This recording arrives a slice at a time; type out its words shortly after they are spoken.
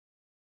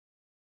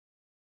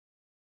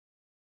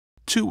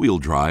Two-wheel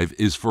drive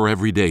is for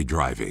everyday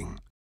driving.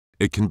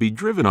 It can be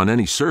driven on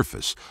any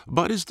surface,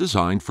 but is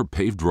designed for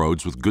paved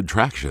roads with good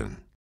traction.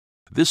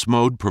 This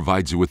mode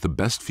provides you with the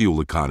best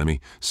fuel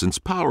economy since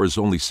power is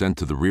only sent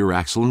to the rear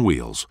axle and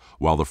wheels,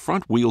 while the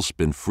front wheels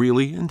spin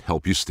freely and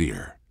help you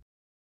steer.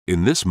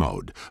 In this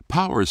mode,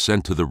 power is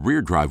sent to the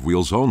rear drive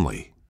wheels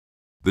only.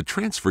 The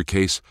transfer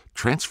case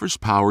transfers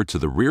power to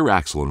the rear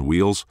axle and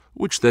wheels,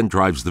 which then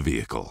drives the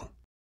vehicle.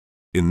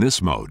 In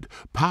this mode,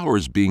 power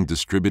is being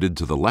distributed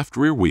to the left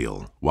rear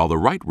wheel, while the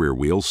right rear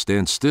wheel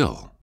stands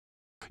still.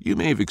 You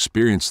may have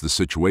experienced the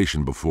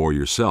situation before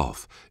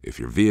yourself if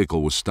your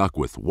vehicle was stuck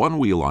with one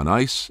wheel on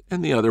ice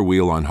and the other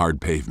wheel on hard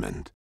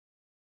pavement.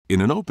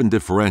 In an open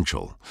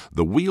differential,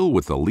 the wheel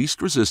with the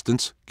least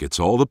resistance gets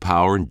all the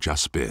power and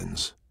just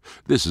spins.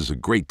 This is a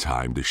great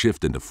time to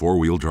shift into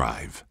four-wheel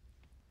drive.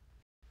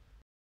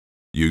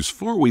 Use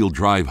four-wheel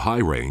drive high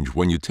range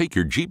when you take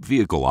your Jeep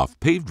vehicle off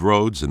paved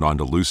roads and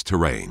onto loose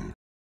terrain.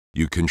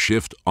 You can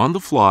shift on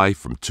the fly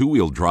from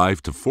two-wheel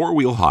drive to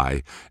four-wheel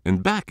high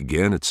and back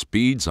again at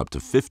speeds up to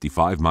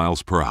 55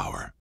 miles per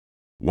hour.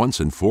 Once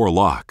in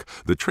four-lock,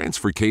 the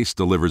transfer case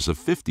delivers a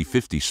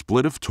 50-50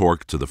 split of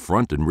torque to the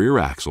front and rear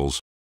axles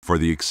for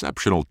the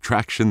exceptional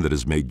traction that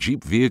has made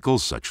Jeep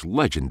vehicles such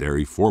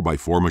legendary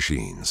 4x4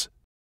 machines.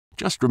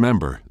 Just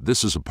remember,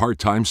 this is a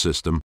part-time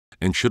system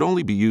and should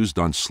only be used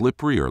on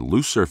slippery or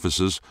loose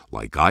surfaces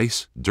like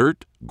ice,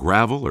 dirt,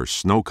 gravel, or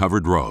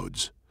snow-covered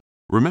roads.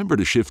 Remember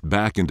to shift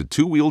back into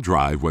two-wheel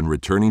drive when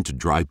returning to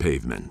dry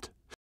pavement.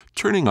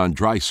 Turning on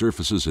dry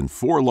surfaces in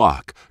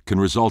four-lock can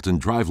result in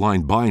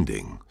driveline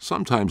binding,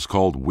 sometimes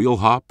called wheel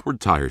hop or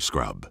tire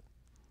scrub.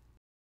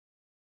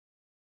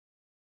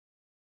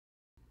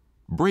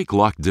 Brake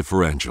Lock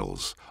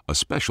Differentials, a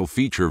special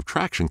feature of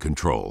traction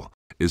control,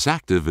 is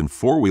active in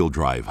four-wheel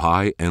drive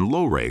high and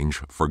low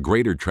range for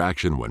greater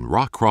traction when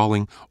rock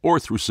crawling or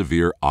through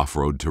severe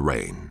off-road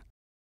terrain.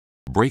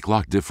 Brake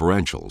Lock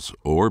Differentials,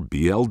 or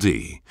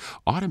BLD,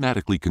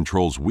 automatically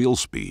controls wheel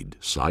speed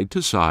side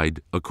to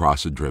side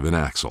across a driven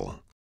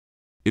axle.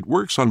 It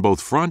works on both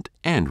front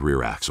and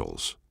rear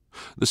axles.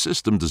 The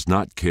system does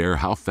not care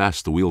how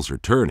fast the wheels are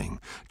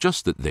turning,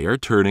 just that they are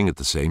turning at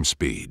the same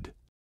speed.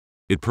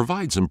 It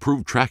provides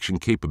improved traction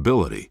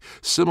capability,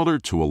 similar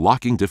to a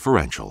locking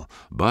differential,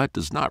 but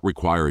does not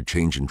require a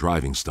change in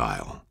driving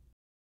style.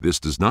 This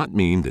does not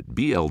mean that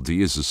BLD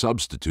is a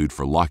substitute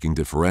for locking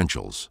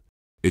differentials.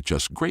 It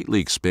just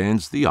greatly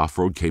expands the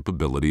off-road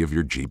capability of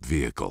your Jeep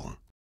vehicle.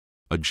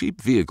 A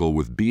Jeep vehicle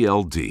with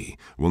BLD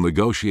will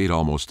negotiate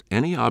almost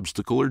any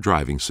obstacle or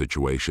driving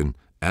situation,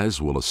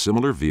 as will a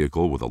similar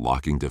vehicle with a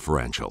locking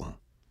differential.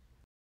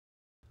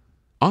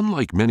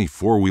 Unlike many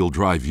four-wheel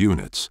drive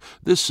units,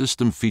 this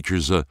system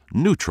features a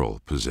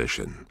neutral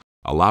position,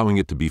 allowing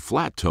it to be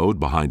flat-towed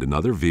behind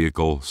another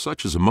vehicle,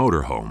 such as a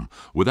motorhome,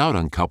 without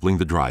uncoupling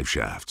the drive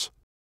shafts.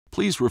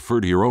 Please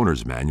refer to your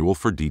owner's manual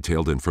for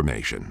detailed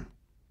information.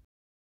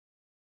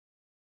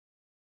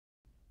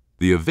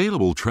 The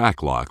available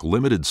TRAC-LOK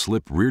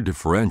limited-slip rear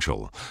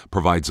differential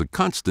provides a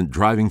constant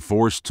driving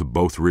force to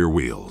both rear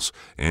wheels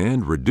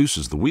and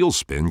reduces the wheel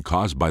spin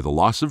caused by the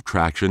loss of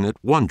traction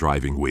at one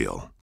driving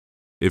wheel.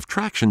 If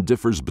traction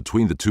differs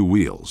between the two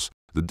wheels,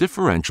 the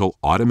differential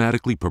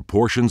automatically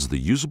proportions the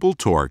usable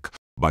torque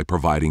by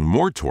providing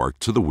more torque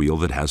to the wheel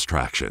that has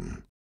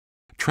traction.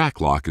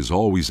 TRAC-LOK is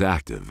always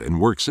active and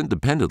works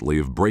independently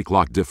of Brake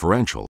Lock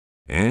Differential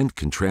and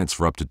can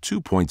transfer up to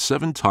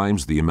 2.7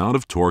 times the amount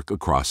of torque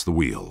across the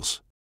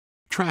wheels.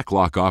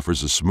 TRAC-LOK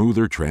offers a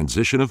smoother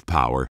transition of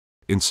power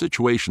in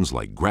situations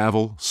like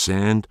gravel,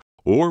 sand,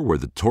 or where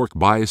the torque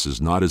bias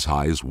is not as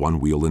high as one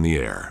wheel in the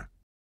air.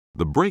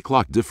 The Brake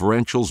Lock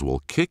differentials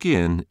will kick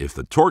in if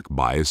the torque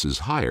bias is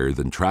higher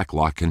than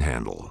TRAC-LOK can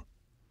handle.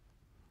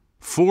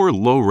 4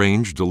 Low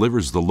Range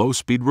delivers the low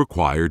speed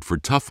required for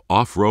tough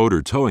off-road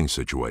or towing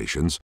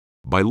situations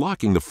by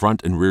locking the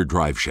front and rear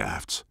drive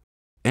shafts.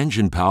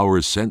 Engine power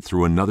is sent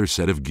through another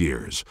set of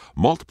gears,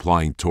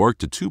 multiplying torque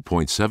to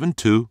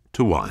 2.72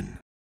 to 1.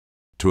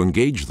 To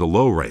engage the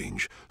low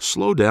range,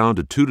 slow down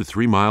to 2 to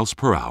 3 miles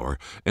per hour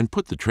and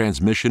put the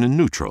transmission in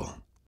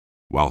neutral.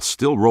 While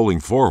still rolling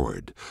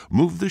forward,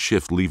 move the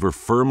shift lever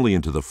firmly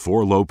into the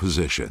 4 low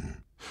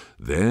position.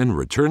 Then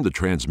return the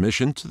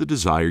transmission to the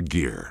desired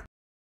gear.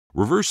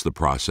 Reverse the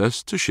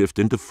process to shift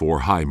into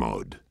 4 high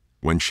mode.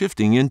 When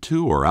shifting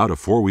into or out of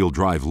four-wheel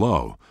drive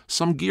low,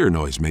 some gear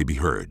noise may be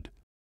heard.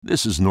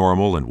 This is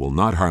normal and will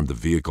not harm the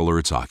vehicle or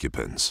its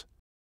occupants.